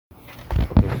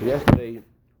So yesterday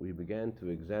we began to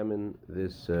examine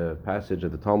this passage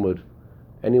of the Talmud.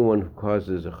 Anyone who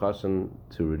causes a chassan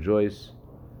to rejoice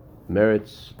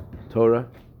merits Torah,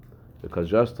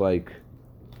 because just like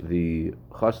the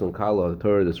chassan kala, the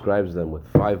Torah describes them with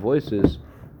 5 voices,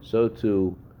 so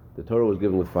too the Torah was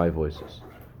given with 5 voices.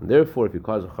 And therefore, if you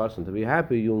cause a chassan to be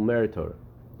happy, you'll merit Torah.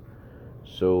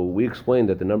 So we explained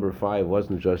that the number 5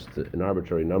 wasn't just an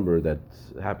arbitrary number that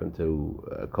happened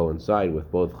to coincide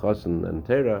with both chassan and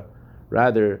Torah.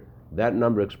 Rather, that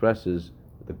number expresses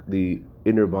the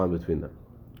inner bond between them.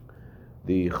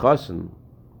 The chassan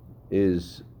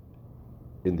is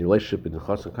in the relationship between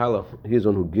chassan kala. He is the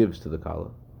one who gives to the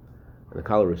kala, and the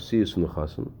kala receives from the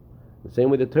chassan. The same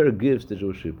way the Torah gives to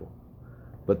Jewish people.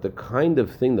 But the kind of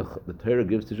thing the Torah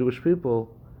gives to Jewish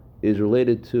people is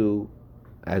related to,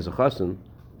 as a chassan,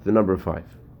 the number 5.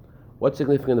 What's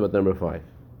significant about the number 5?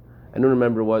 I don't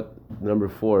remember what the number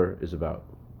 4 is about.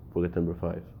 We'll get to number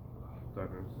 5.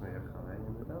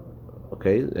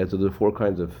 Okay, so there are 4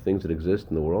 kinds of things that exist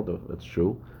in the world. That's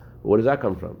true. But where does that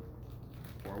come from?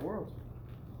 4 worlds.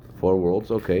 4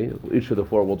 worlds, okay. Each of the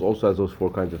 4 worlds also has those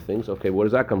 4 kinds of things. Okay, where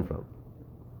does that come from?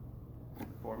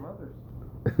 4 mothers.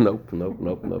 Nope.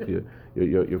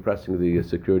 You're pressing the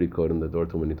security code on the door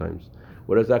too many times.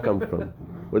 Where does that come from?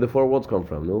 Where do the 4 worlds come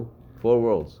from? No? 4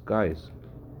 worlds, guys.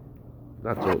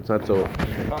 It's not so.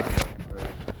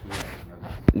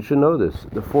 You should know this.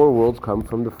 The 4 worlds come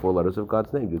from the 4 letters of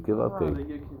God's name. Yud Kei Vav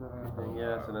Kei.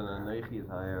 Yes, and then the Neichi is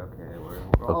higher. Okay, we're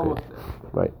almost there.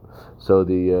 Right. So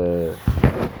the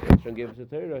Hashem gave us the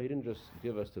Torah. He didn't just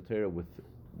give us the Torah with.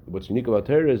 What's unique about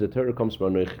Torah is the Torah comes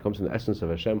from the essence of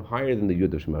Hashem, higher than the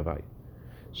Yud of Shem Havai.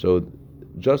 So,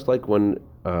 just like when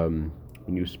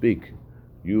you speak,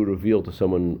 you reveal to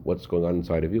someone what's going on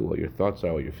inside of you, what your thoughts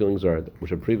are, what your feelings are,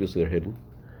 which are previously hidden,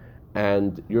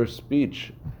 and your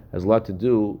speech has a lot to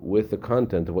do with the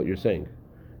content of what you're saying.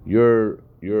 Your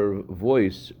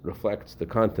voice reflects the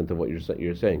content of what you're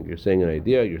saying. You're saying an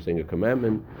idea, you're saying a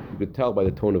commandment. You could tell by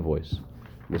the tone of voice.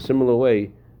 In a similar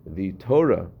way, the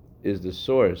Torah is the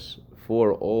source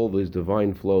for all these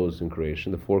divine flows in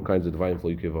creation, the 4 kinds of divine flow,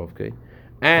 Yud Kei Vav Kei.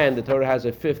 And the Torah has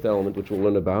a 5th element, which we'll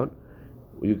learn about,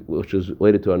 which is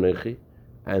related to Anochi.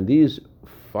 And these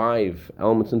 5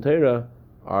 elements in Torah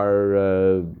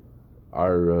are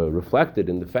reflected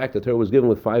in the fact that Torah was given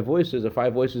with 5 voices. The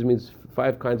 5 voices means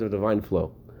 5 kinds of divine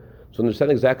flow. So to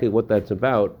understand exactly what that's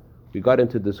about, we got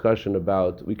into discussion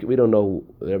about, we don't know,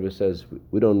 the Rebbe says,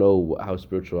 we don't know how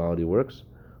spirituality works.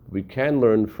 We can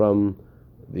learn from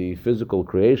the physical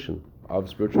creation of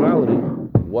spirituality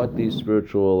what the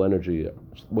spiritual energy,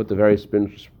 what the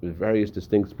various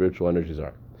distinct spiritual energies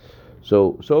are.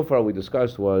 So far we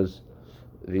discussed was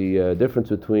the difference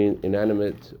between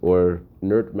inanimate or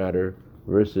inert matter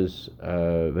versus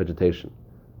vegetation.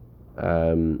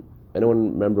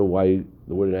 Anyone remember why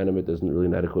the word inanimate isn't really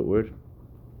an adequate word?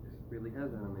 It really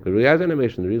has animation. It really has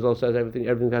animation. The Rizal says everything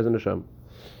has an neshama.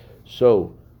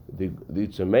 So the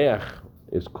tzameach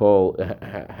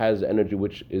has energy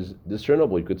which is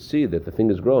discernible. You could see that the thing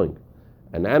is growing.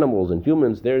 And animals and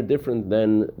humans, they're different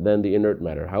than the inert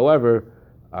matter. However,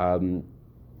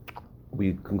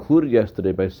 we concluded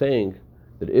yesterday by saying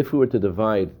that if we were to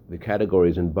divide the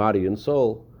categories in body and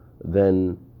soul,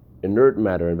 then inert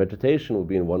matter and vegetation would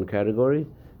be in one category,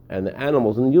 and the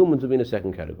animals and humans would be in a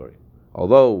second category.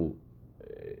 Although,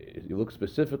 if you look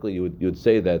specifically, you would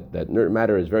say that inert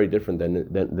matter is very different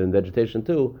than vegetation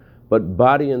too, but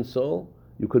body and soul,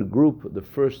 you could group the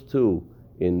first 2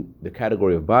 in the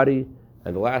category of body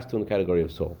and the last 2 in the category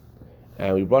of soul.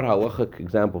 And we brought a halachic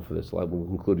example for this, like we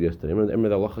concluded yesterday. Remember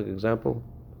the halachic example?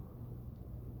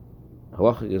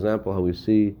 Halachic example, how we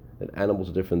see that animals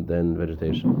are different than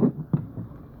vegetation.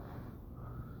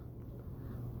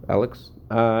 Alex?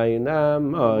 At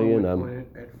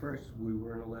first, we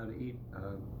weren't allowed to eat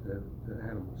the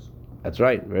animals. That's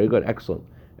right. Very good. Excellent.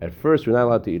 At first, we're not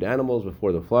allowed to eat animals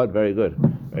before the flood. Very good.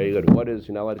 Very good. What is,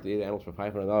 you're not allowed to eat animals for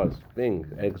 $500? Bing.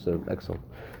 Excellent.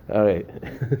 All right.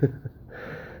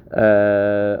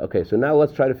 Okay, so now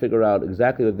let's try to figure out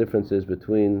exactly the differences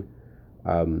between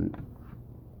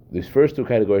these first 2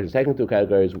 categories, the second 2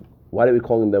 categories. Why are we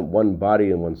calling them one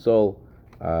body and one soul?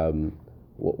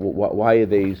 Why are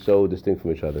they so distinct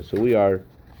from each other? So we are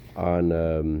on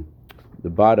the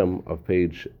bottom of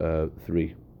page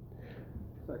 3.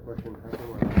 That question,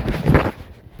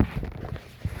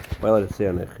 Why let it say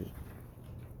Anechi?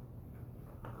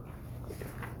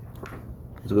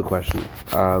 It's a good question.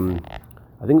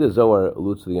 I think the Zohar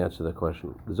alludes to the answer to that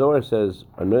question. The Zohar says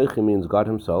Anochi means God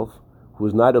Himself, who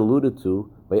is not alluded to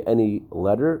by any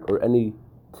letter or any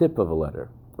tip of a letter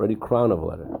or any crown of a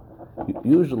letter.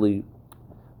 Usually,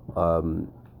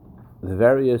 the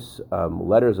various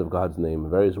letters of God's name,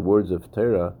 various words of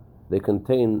Torah, they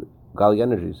contain godly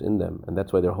energies in them, and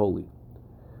that's why they're holy.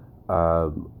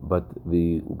 But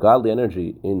the godly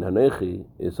energy in Hanechi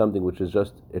is something which is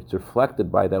it's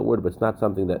reflected by that word, but it's not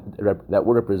something that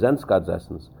word represents God's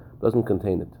essence, doesn't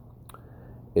contain it.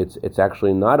 It's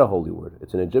actually not a holy word.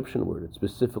 It's an Egyptian word. It's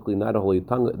specifically not a holy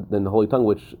tongue, then the holy tongue,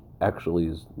 which actually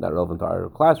is not relevant to our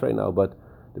class right now, but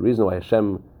the reason why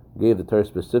Hashem gave the Torah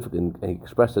specifically and he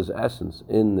expressed his essence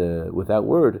with that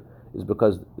word is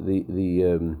because the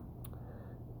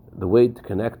way to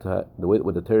connect the way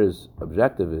what the Torah's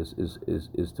objective is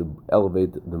to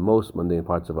elevate the most mundane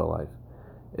parts of our life.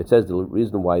 It says the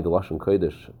reason why the Lashon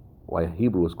Kodesh, why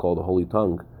Hebrew is called a holy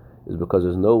tongue, is because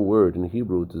there's no word in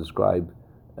Hebrew to describe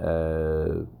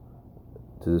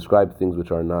things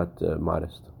which are not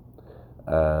modest.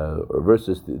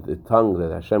 Versus the tongue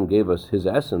that Hashem gave us, His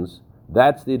essence,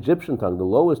 that's the Egyptian tongue, the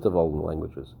lowest of all the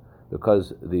languages.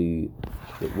 Because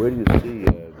where do you see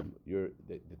the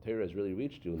Torah has really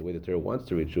reached you, and the way the Torah wants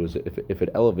to reach you is if it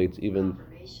elevates even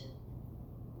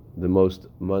the most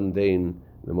mundane,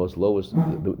 the most lowest,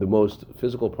 the most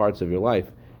physical parts of your life.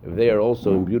 If they are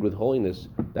also imbued with holiness,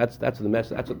 that's the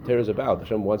message. That's what Torah is about.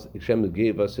 Hashem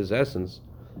gave us His essence,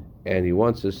 and He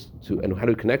wants us to. And how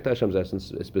do we connect Hashem's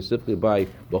essence? Specifically by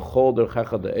b'chol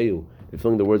derchecha de'eu,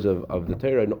 fulfilling the words of the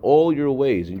Torah in all your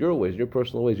ways, your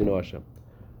personal ways. You know Hashem.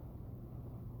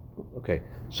 Okay,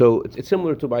 so it's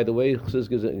similar to, by the way, Chassidus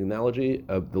gives an analogy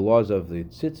of the laws of the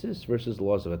tzitzis versus the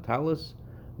laws of a talus.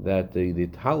 That the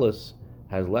talus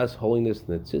has less holiness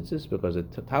than the tzitzis because the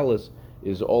talus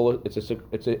is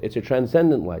it's a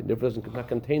transcendent light. Therefore, it's not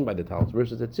contained by the talus.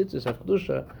 Versus the tzitzis have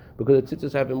kedusha because the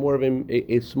tzitzis have more of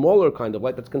a smaller kind of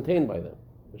light that's contained by them.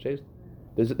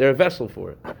 They're a vessel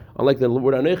for it. Unlike the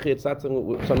word anechi, it's not something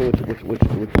which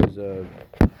is a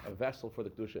vessel for the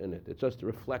kedusha in it. It just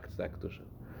reflects that kedusha.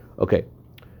 Okay,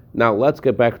 now let's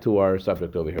get back to our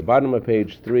subject over here. Bottom of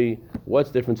page 3. What's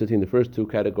the difference between the first two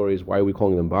categories? Why are we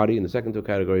calling them body? And the second two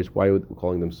categories, why are we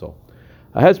calling them soul?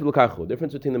 The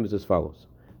difference between them is as follows.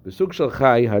 By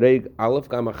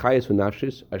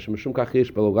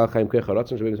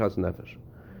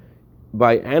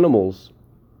animals,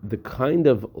 the kind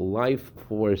of life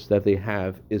force that they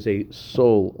have is a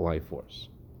soul life force.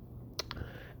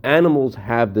 Animals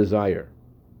have desire.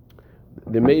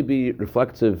 There may be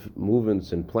reflexive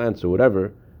movements in plants or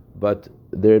whatever, but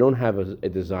they don't have a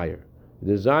desire.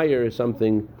 Desire is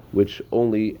something which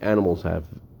only animals have.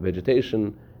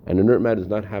 Vegetation and inert matter does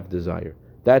not have desire.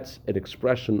 That's an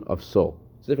expression of soul.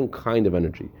 It's a different kind of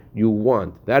energy. You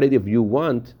want. That idea of you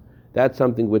want, that's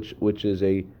something which is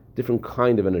a different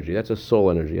kind of energy. That's a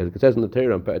soul energy. As it says in the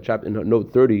Torah, in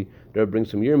note 30, there brings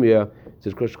some Yirmiyah, it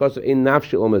says,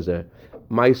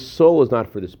 my soul is not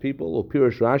for this people. Or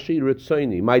Pirush Rashi,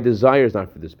 Ritzoini. My desire is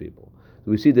not for this people.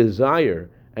 So we see desire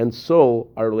and soul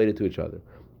are related to each other.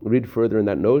 Read further in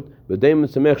that note. In the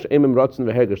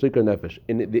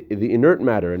inert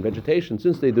matter and vegetation,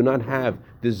 since they do not have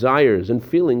desires and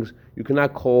feelings, you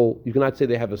cannot say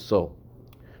they have a soul.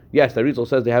 Yes, the Arizal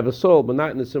says they have a soul, but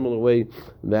not in a similar way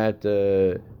that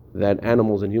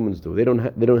animals and humans do. They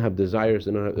don't have desires.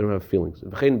 They don't have feelings.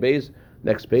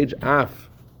 Next page. Af.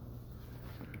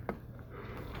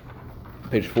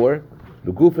 Page 4.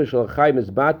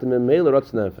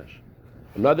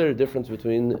 Another difference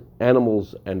between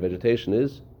animals and vegetation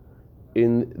is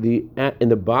in the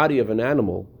body of an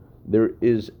animal there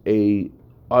is a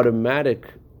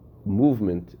automatic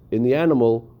movement in the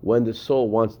animal when the soul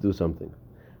wants to do something.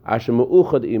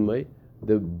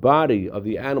 The body of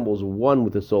the animal is one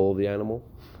with the soul of the animal.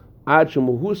 To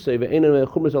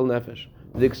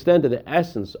the extent that the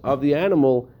essence of the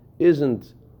animal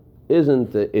isn't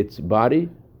its body,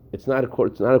 it's not a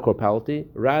corpality.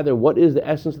 Rather, what is the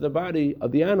essence of the body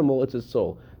of the animal? It's its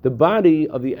soul. The body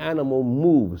of the animal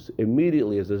moves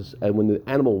immediately when the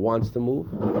animal wants to move,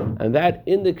 and that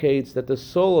indicates that the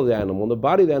soul of the animal and the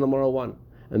body of the animal are one,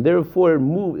 and therefore it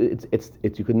moves.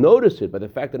 You can notice it by the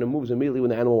fact that it moves immediately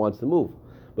when the animal wants to move,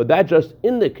 but that just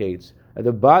indicates that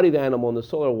the body of the animal and the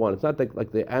soul are one. It's not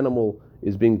like the animal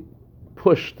is being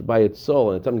pushed by its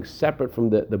soul and it's something separate from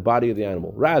the body of the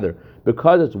animal. Rather,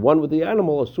 because it's one with the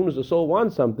animal, as soon as the soul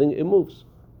wants something, it moves.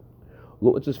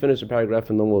 Let's just finish the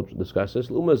paragraph and then we'll discuss this.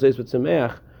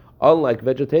 Unlike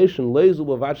vegetation,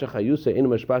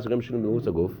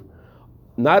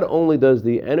 not only does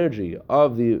the energy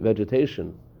of the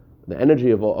vegetation, the energy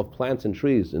of plants and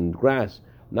trees and grass,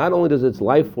 not only does its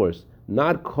life force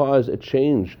not cause a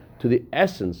change to the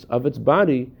essence of its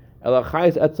body,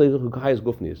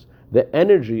 the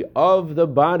energy of the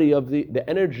body, the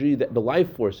energy, the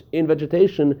life force in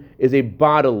vegetation is a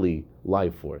bodily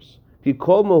life force.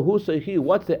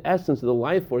 What's the essence of the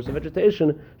life force of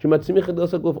vegetation?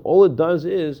 All it does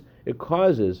is it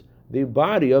causes the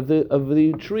body of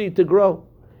the tree to grow.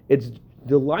 It's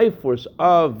the life force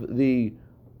of the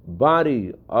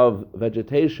body of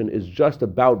vegetation is just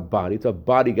about body. It's a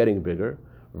body getting bigger,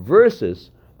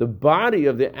 versus the body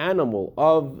of the animal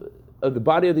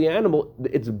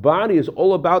its body is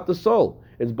all about the soul.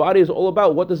 Its body is all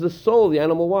about what does the soul of the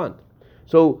animal want.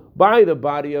 So by the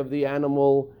body of the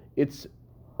animal, its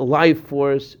life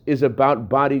force is about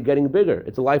body getting bigger.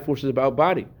 Its life force is about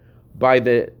body. By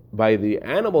the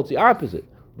animal, it's the opposite.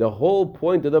 The whole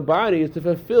point of the body is to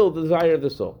fulfill the desire of the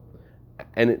soul.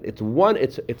 And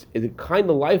the kind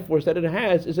of life force that it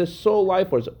has is a soul life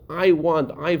force. I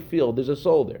feel, there's a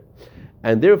soul there.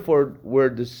 And therefore, we're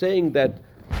just saying that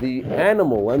the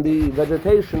animal and the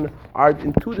vegetation are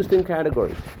in two distinct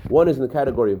categories. One is in the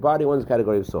category of body, one is in the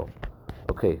category of soul.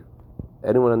 Okay.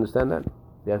 Anyone understand that?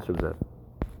 Yes, or no?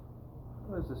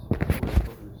 What is this? What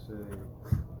we say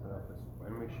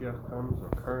when Mashiach comes, or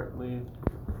currently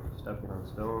stepping on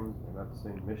stones, and not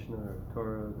saying Mishnah or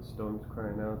Torah, the stones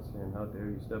crying out, saying, "How dare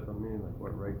you step on me? Like,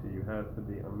 what right do you have to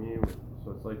be on me?"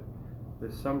 So it's like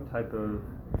there's some type of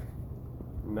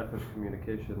nefesh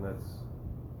communication that's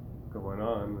going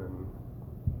on, and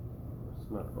it's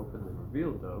not openly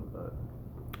revealed though. But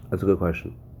that's a good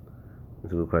question.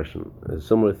 There's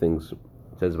similar things.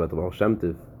 It says about the Baal Shem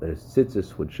Tov that his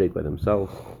tzitzis would shake by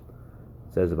themselves.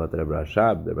 It says about the Rebbe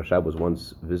Rashab. The Rebbe Rashab was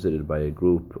once visited by a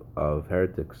group of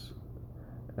heretics,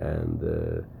 and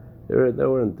they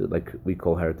weren't like we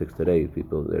call heretics today.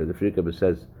 People, the Frierdiker Rebbe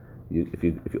says, if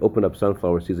you open up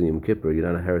sunflower seeds in Yom Kippur, you're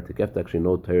not a heretic. You have to actually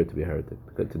know Torah to be a heretic.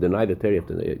 To deny the Torah, you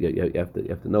have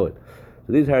to know it.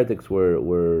 So these heretics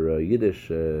were Yiddish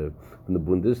from the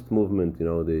Bundist movement. You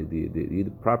know,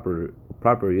 the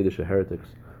proper Yiddish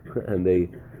heretics, and they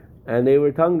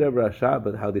were telling the Rebbe Rashab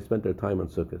about how they spent their time on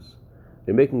Sukkot.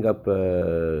 They're making up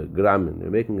gramin. They're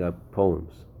making up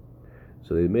poems.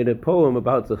 So they made a poem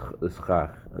about the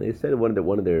schach, and they said one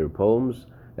of their poems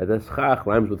that the schach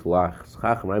rhymes with lach.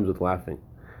 Schach rhymes with laughing.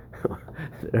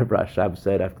 The Rebbe Rashab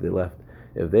said after they left,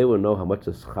 if they would know how much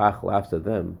the schach laughs at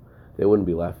them, they wouldn't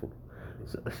be laughing.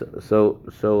 So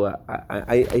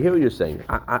I hear what you're saying.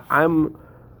 I'm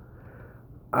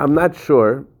not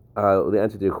sure the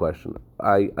answer to your question.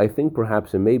 I think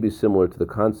perhaps it may be similar to the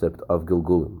concept of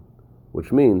Gilgulim,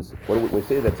 which means when we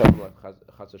say that someone like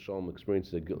Chas Hashem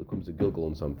experiences comes to Gilgul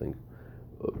in something,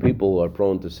 people are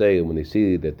prone to say when they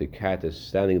see that the cat is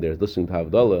standing there listening to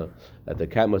Havdalah, that the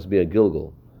cat must be a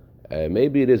Gilgul.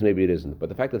 Maybe it is, maybe it isn't. But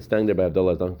the fact that it's standing there by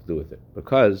Havdalah has nothing to do with it.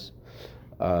 Because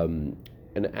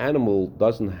an animal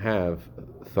doesn't have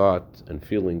thought and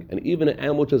feeling, and even an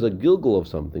animal which is a Gilgul of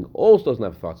something also doesn't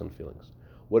have thoughts and feelings.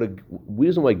 What a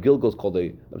reason why Gilgul is called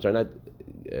the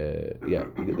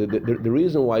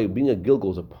reason why being a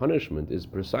Gilgul is a punishment is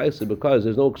precisely because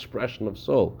there's no expression of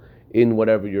soul in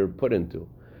whatever you're put into.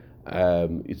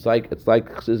 It's like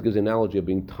Chassidus gives the analogy of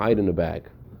being tied in a bag.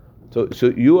 So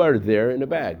you are there in a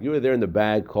bag. You are there in the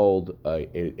bag called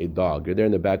a dog. You're there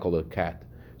in the bag called a cat.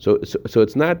 So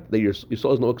it's not that your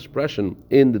soul has no expression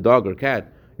in the dog or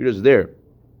cat. You're just there.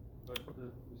 But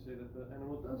you say that the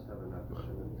animal does have an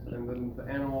appetite, and then the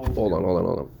animal. Hold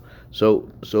on.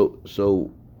 So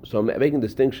I'm making a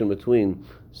distinction between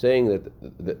saying that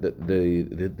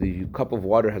the cup of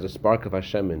water has a spark of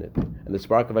Hashem in it, and the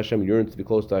spark of Hashem yearns to be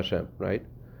close to Hashem, right?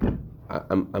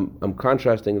 I'm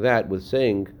contrasting that with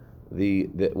saying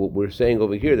that what we're saying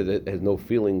over here, that it has no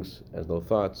feelings, has no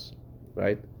thoughts,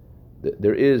 right?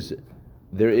 There is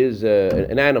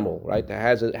an animal, right?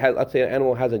 Let's say an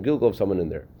animal has a gilgul of someone in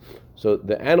there. So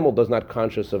the animal does not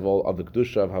conscious of all of the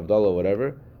kedusha of Havdalah or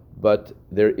whatever, but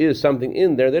there is something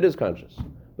in there that is conscious.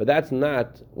 But that's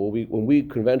not when we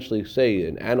conventionally say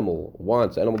an animal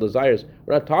wants, animal desires.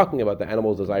 We're not talking about the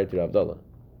animal's desire to do Havdalah.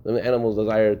 The animal's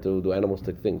desire to do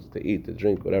animalistic things, to eat, to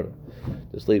drink, whatever,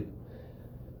 to sleep.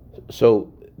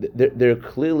 So there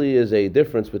clearly is a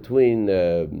difference between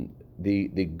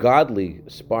the godly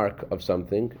spark of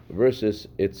something versus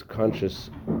its conscious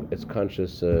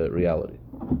reality.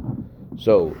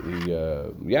 So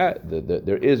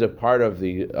there is a part of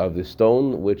the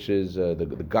stone which is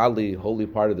the godly holy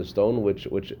part of the stone which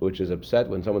is upset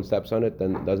when someone steps on it,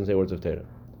 then doesn't say words of Torah.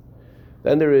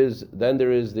 Then there is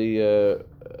the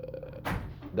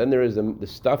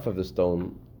stuff of the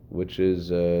stone which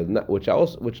is I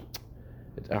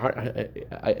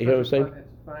hear what I'm saying.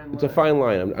 It's a fine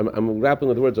line. I'm grappling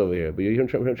with words over here, but you hear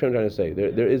what I'm trying to say.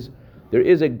 There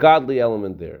is a godly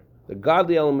element there. The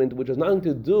godly element which has nothing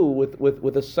to do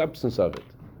with the substance of it.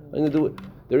 Nothing to do with,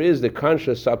 there is the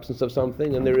conscious substance of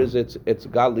something, and there is its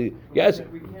godly. Yes.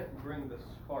 We can't bring the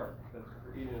spark that's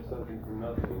creating something from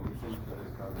nothing into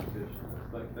this competition.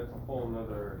 That's a whole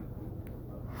nother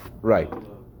Right.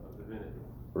 level of divinity.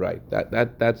 Right.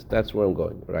 That's where I'm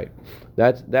going. Right.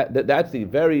 That's the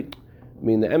very. I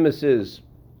mean, the emes is.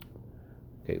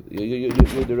 Okay, you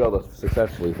derailed us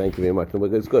successfully. Thank you very much.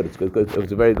 It's good. It's good. It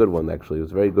was a very good one, actually. It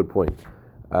was a very good point.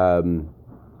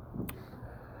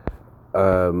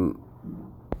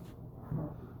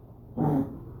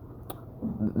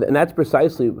 And that's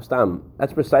precisely Stam.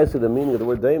 That's precisely the meaning of the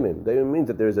word daimon. Daimon means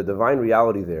that there is a divine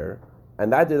reality there,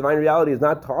 and that divine reality is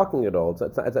not talking at all.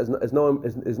 It's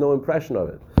no impression of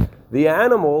it. The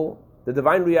animal, the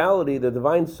divine reality, the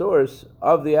divine source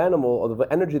of the animal, or the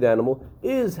energy of the animal,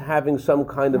 is having some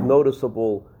kind of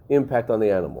noticeable impact on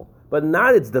the animal, but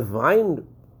not its divine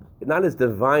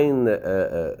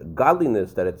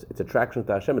godliness, that its attraction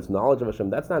to Hashem, its knowledge of Hashem.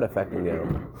 That's not affecting the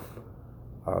animal.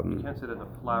 You can't say that the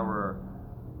flower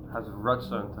has a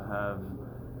ratzon to have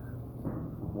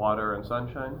water and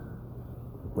sunshine.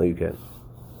 No, you can't.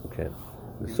 You can't.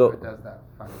 So it does that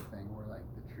funny thing where like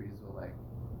the trees will like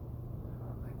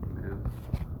move,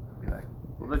 be like.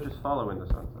 Well, they're just following the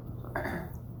sunset.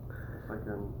 It's like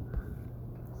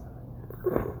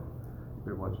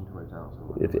you're watching too much else.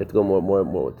 You have to go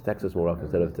more to Texas more often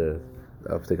instead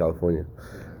of to California.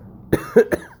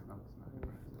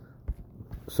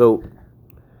 So.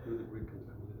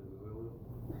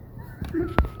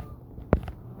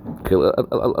 Okay,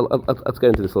 let's get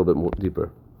into this a little bit more deeper.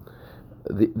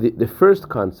 The first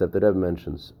concept that Rebbe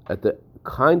mentions, that the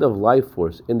kind of life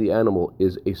force in the animal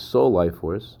is a soul life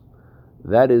force,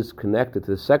 that is connected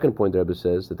to the second point that Rebbe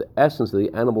says, that the essence of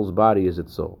the animal's body is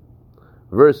its soul.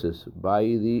 Versus by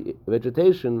the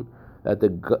vegetation, that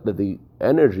the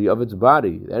energy of its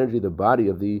body, the energy of the body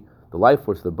of the life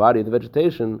force, the body of the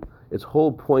vegetation, its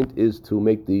whole point is to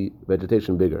make the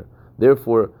vegetation bigger.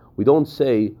 Therefore, we don't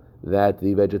say that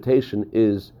the vegetation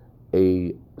is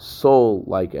a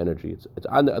soul-like energy. It's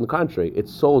on the contrary, it's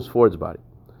souls for its body.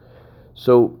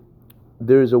 So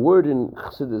there is a word in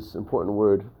Chassidus, important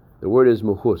word. The word is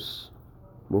muhus.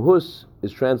 Muhus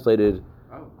is translated.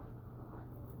 Oh,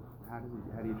 how do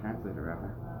you translate it, Rabbi?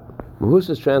 Muhus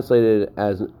is translated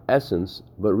as an essence,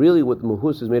 but really what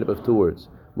muhus is made up of two words.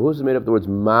 Muhus is made up of the words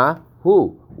ma,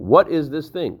 hu. What is this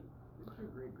thing? Did your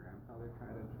great-grandfather try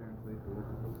to translate the word?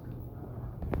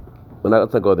 Well,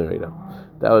 let's not go there right now.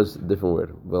 That was a different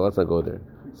word, but let's not go there.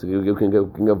 So you can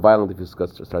get violent if you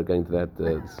start getting to that.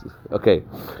 Okay,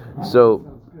 so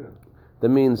that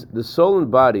means the soul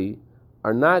and body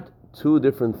are not two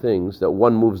different things that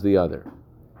one moves the other.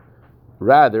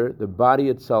 Rather, the body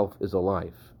itself is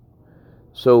alive.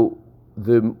 So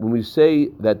when we say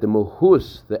that the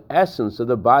muhus, the essence of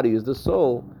the body, is the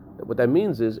soul, what that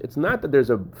means is it's not that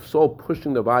there's a soul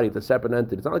pushing the body, it's a separate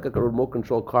entity. It's not like a remote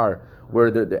control car where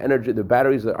the energy, the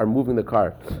batteries are moving the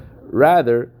car.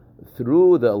 Rather,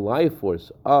 through the life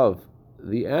force of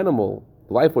the animal,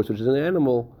 the life force which is in the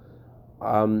animal,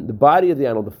 the body of the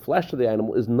animal, the flesh of the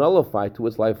animal is nullified to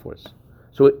its life force.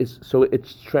 So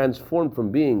it's transformed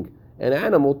from being an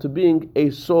animal to being a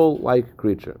soul-like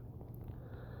creature.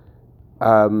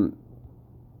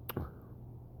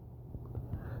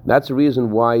 That's the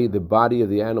reason why the body of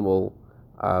the animal,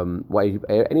 why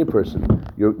any person,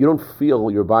 you don't feel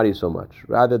your body so much.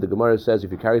 Rather, the Gemara says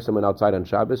if you carry someone outside on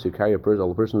Shabbos, you carry a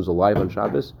person who's alive on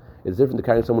Shabbos, it's different to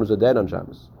carrying someone who's dead on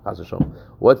Shabbos.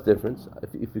 What's the difference?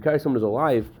 If you carry someone who's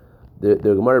alive, the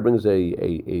Gemara brings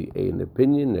an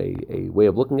opinion, a way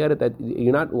of looking at it, that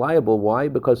you're not liable. Why?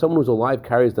 Because someone who's alive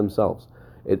carries themselves.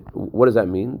 What does that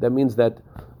mean? That means that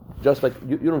just like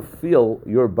you don't feel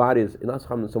your body is not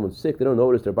when someone's sick, they don't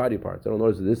notice their body parts. They don't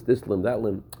notice this limb, that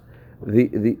limb. On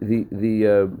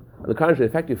the contrary,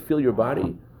 the fact you feel your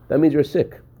body, that means you're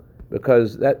sick,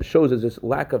 because that shows there's this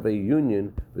lack of a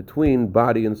union between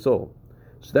body and soul.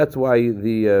 So that's why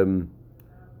the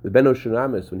Beno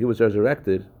Shiramis, when he was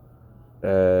resurrected,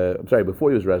 before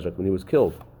he was resurrected, when he was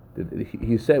killed,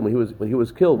 he said when he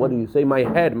was killed, what did he say? My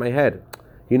head, my head.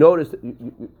 He noticed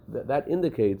that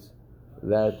indicates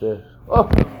that.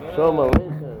 Shalom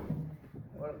Aleichem.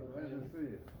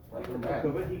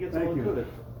 Thank you.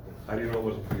 I didn't know it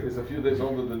wasn't for you. It's a few days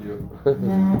older than you.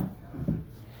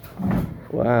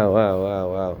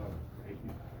 Wow.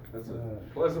 That's a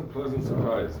pleasant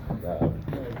surprise.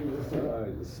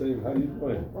 The same. How do you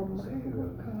doing?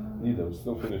 Neither. I'm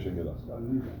still finishing it up.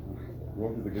 You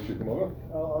want me to get you tomorrow?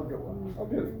 I'll get one. I'll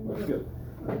get it. Let's get it.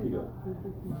 Thank you.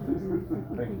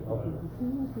 Thank you. I'll do it.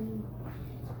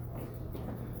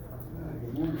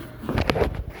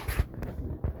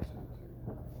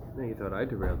 No, you thought I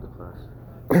derailed the class.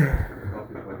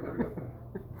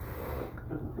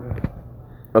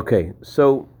 Okay,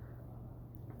 so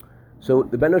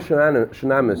the Ben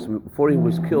Shunamis, before he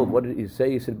was killed, what did he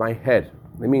say? He said, "My head."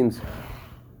 It means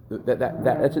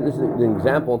this is an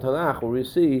example in Tanakh where we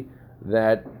see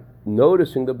that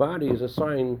noticing the body is a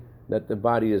sign that the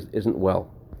body isn't well.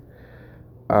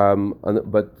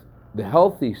 But the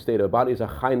healthy state of the body is a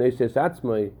chai noises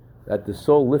atzmai, that the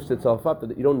soul lifts itself up,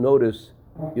 that you don't notice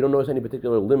any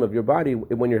particular limb of your body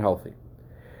when you're healthy.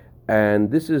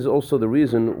 And this is also the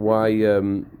reason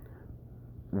why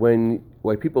when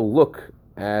people look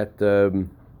at people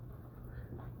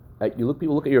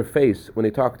look at your face when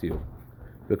they talk to you,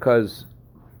 because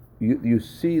you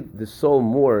see the soul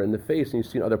more in the face than you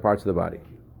see in other parts of the body.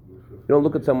 You don't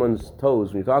look at someone's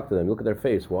toes when you talk to them. You look at their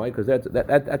face. Why? Because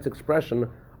that's expression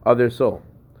of their soul.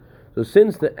 So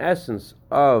since the essence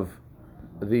of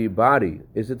the body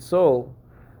is its soul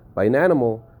by an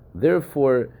animal,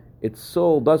 therefore its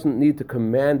soul doesn't need to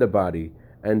command the body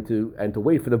and to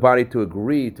wait for the body to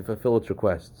agree to fulfill its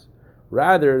requests.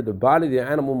 Rather, the body of the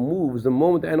animal moves the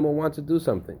moment the animal wants to do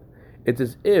something. It's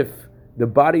as if the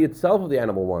body itself of the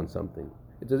animal wants something.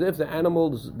 It's as if the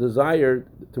animal's desire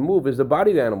to move is the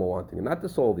body of the animal wanting, and not the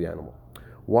soul of the animal.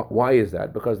 Why is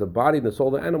that? Because the body and the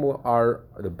soul of the animal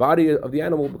the body of the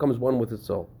animal becomes one with its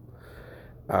soul.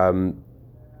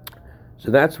 So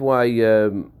that's why,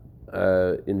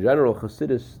 in general,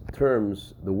 Chassidus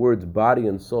terms the words body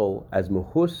and soul as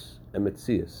muhus and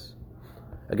metzias.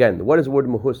 Again, what does the word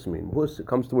muhus mean? Muhus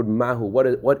comes to the word mahu.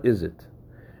 What is it?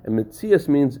 And metzias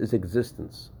means its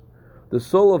existence. The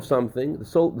soul of something, the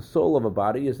soul of a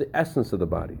body is the essence of the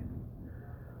body.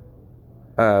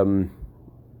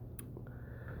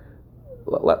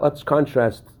 Let's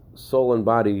contrast soul and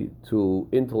body to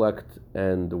intellect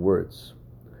and the words.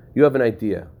 You have an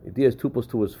idea. Idea is 2 +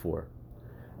 2 is 4.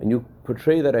 And you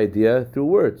portray that idea through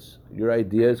words. Your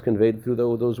idea is conveyed through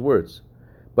those words.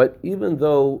 But even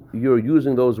though you're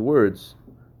using those words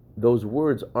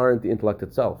aren't the intellect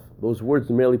itself. Those words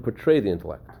merely portray the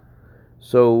intellect.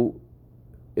 So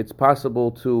it's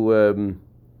possible to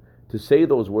say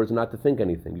those words and not to think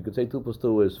anything. You could say 2 +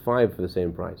 2 is 5 for the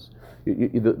same price.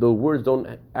 The words don't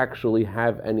actually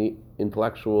have any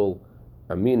intellectual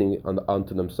meaning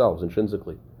unto themselves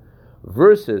intrinsically.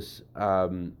 Versus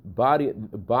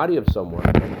body of someone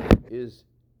is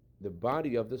the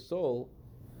body of the soul.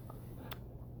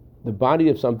 The body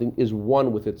of something is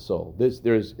one with its soul.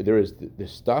 There is the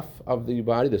stuff of the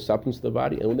body, the substance of the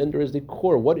body, and then there is the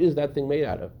core. What is that thing made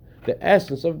out of? The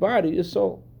essence of body is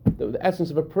soul. The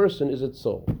essence of a person is its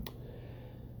soul.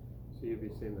 So you'd be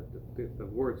saying that the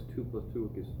words 2 + 2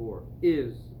 = 4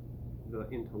 is the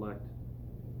intellect.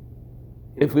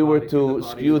 If we were to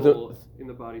skew in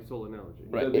the body-soul analogy.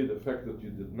 Would that be the fact that you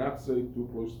did not say 2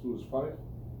 + 2 is 5?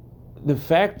 The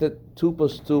fact that 2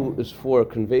 + 2 is 4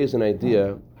 conveys an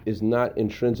idea is not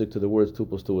intrinsic to the words 2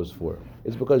 + 2 is 4.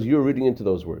 It's because you're reading into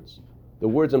those words. The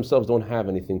words themselves don't have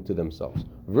anything to themselves.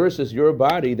 Versus your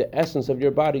body, the essence of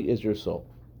your body is your soul.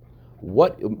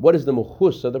 What is the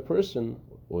muhus of the person,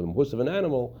 or the muhus of an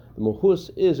animal? The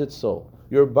muhus is its soul.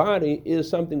 Your body is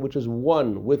something which is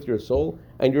one with your soul,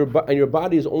 and your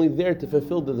body is only there to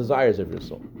fulfill the desires of your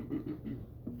soul.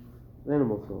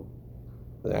 Animal soul.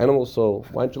 The animal soul.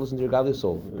 Why don't you listen to your godly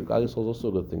soul? Your godly soul is also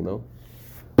a good thing, no?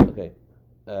 Okay.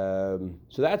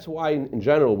 So that's why, in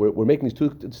general, we're making these 2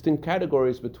 distinct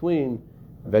categories between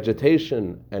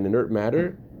vegetation and inert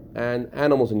matter, and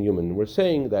animals and human. We're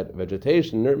saying that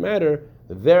vegetation and inert matter,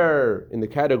 they're in the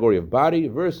category of body,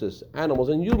 versus animals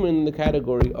and human in the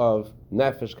category of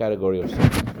nefesh, category of soul.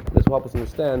 This will help us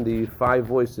understand the 5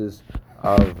 voices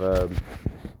of the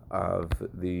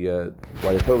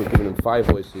why the Torah was given in 5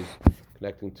 voices,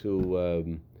 connecting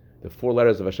to the 4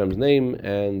 letters of Hashem's name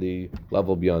and the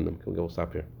level beyond them. We'll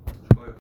stop here.